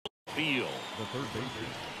field. The third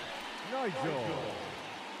baseman, Nigel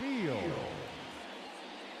Beal.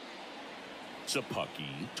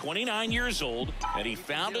 Szapucki, 29 years old, and he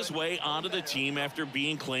found his way onto the team after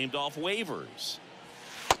being claimed off waivers.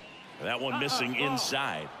 That one missing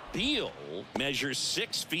inside. Beal measures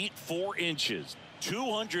 6 feet 4 inches,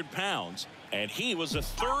 200 pounds, and he was a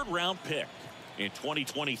third-round pick in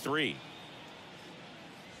 2023.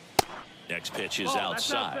 Next pitch is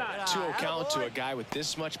outside. 2-0 count to a guy with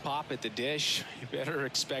this much pop at the dish. You better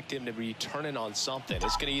expect him to be turning on something.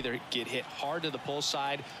 It's going to either get hit hard to the pull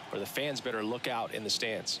side, or the fans better look out in the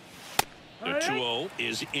stands. The 2-0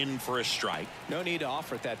 is in for a strike. No need to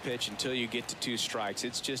offer that pitch until you get to 2 strikes.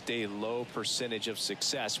 It's just a low percentage of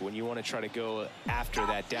success when you want to try to go after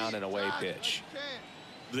that down and away pitch.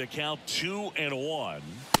 The count 2-1,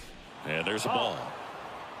 and there's a ball.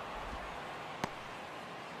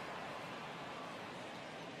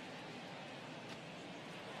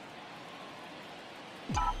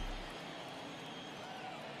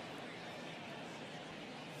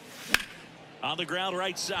 On the ground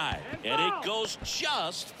right side, and it goes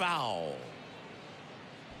just foul.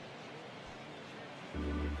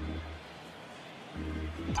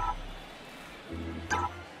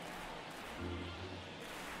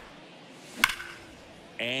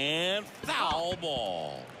 And foul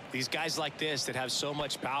ball. These guys like this that have so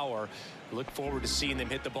much power, look forward to seeing them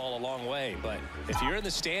hit the ball a long way. But if you're in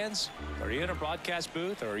the stands, or you're in a broadcast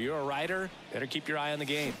booth, or you're a writer, better keep your eye on the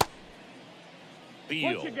game.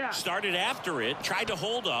 Beal started after it, tried to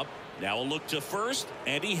hold up. Now a look to first,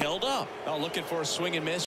 and he held up. Oh, looking for a swing and miss.